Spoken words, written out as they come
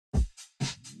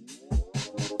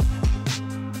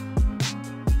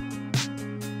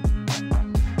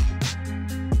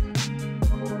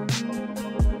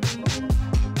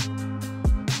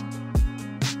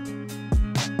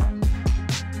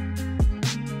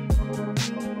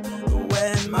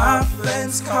When my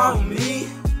friends call me,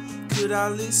 could I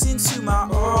listen to my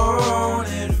own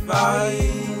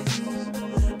advice?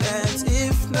 And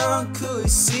if none could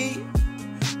see,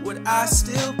 would I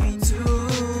still be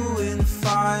doing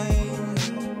fine?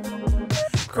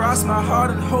 Cross my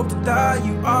heart and hope to die.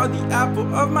 You are the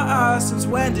apple of my eye. Since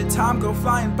when did time go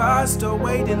flying by? Still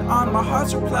waiting on my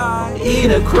heart's reply.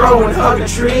 Eat a crow and hug a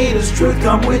tree. Does truth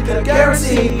come with a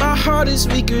guarantee? My heart is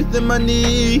weaker than my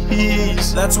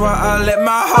knees. That's why I let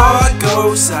my heart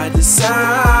go side to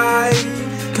side.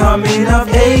 Coming of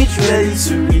age, ready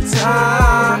to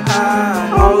retire.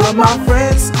 All of my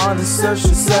friends on the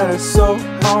surface set are so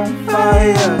on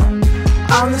fire.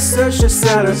 On the surface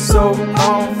set are so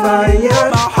on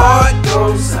fire. My heart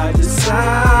goes side to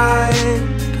side.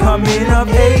 Coming of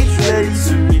age, ready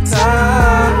to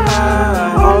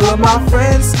retire. All of my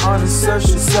friends on the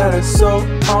surface set are so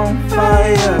on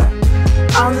fire.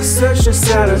 On the surface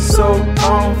set are so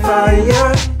on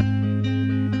fire.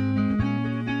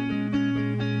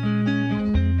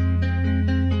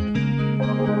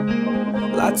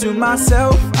 Lie to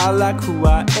myself, I like who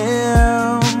I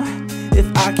am. If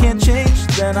I can't change,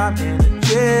 then I'm in a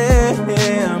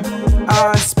jam.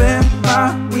 I spend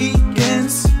my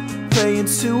weekends praying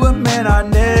to a man I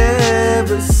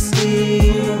never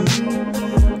seen.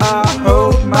 I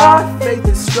hope my faith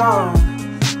is strong,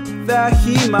 that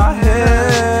he might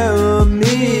help me.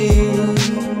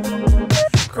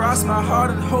 Cross my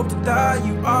heart and hope to die.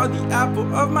 You are the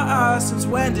apple of my eye. Since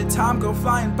when did time go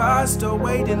flying by? Still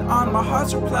waiting on my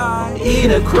heart's reply. Eat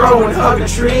a crow and hug a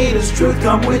tree. Does truth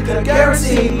come with a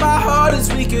guarantee? My heart is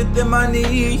weaker than my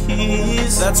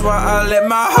knees. That's why I let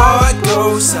my heart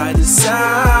go side to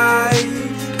side.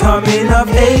 Coming of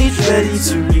age, ready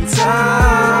to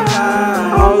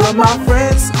retire. All of my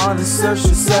friends on the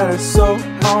surface that are so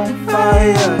on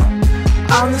fire.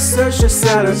 On the surface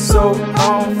set are so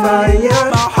on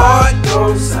fire. My heart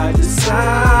goes side to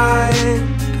side.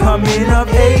 Coming of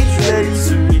age, ready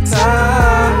to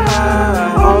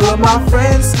retire. All of my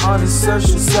friends on the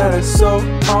surface set are so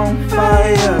on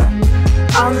fire.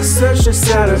 On the surface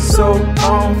set are so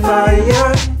on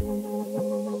fire.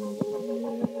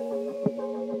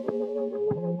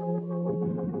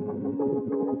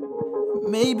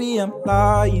 Maybe I'm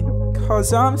lying,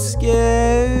 cause I'm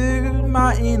scared.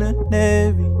 My inner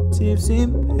narrative's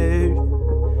impaired.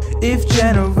 If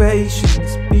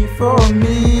generations before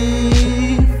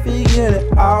me figured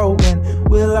it out, when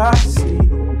will I see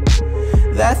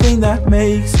that thing that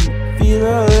makes me feel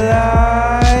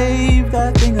alive?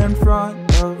 That thing in front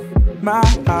of my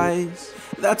eyes.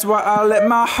 That's why I let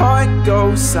my heart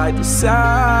go side to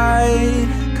side.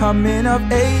 Coming of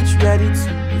age, ready to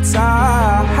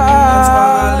retire. That's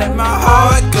why I let my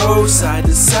heart go side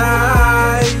to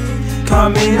side.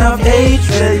 Coming of age,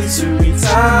 ready to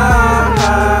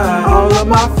retire. All of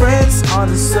my friends on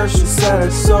the surface that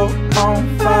are so on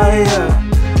fire.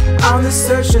 On the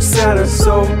surface that are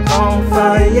so on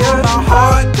fire. My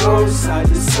heart goes side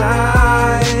to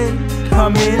side.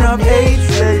 Coming of age,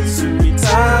 ready to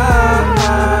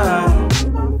retire.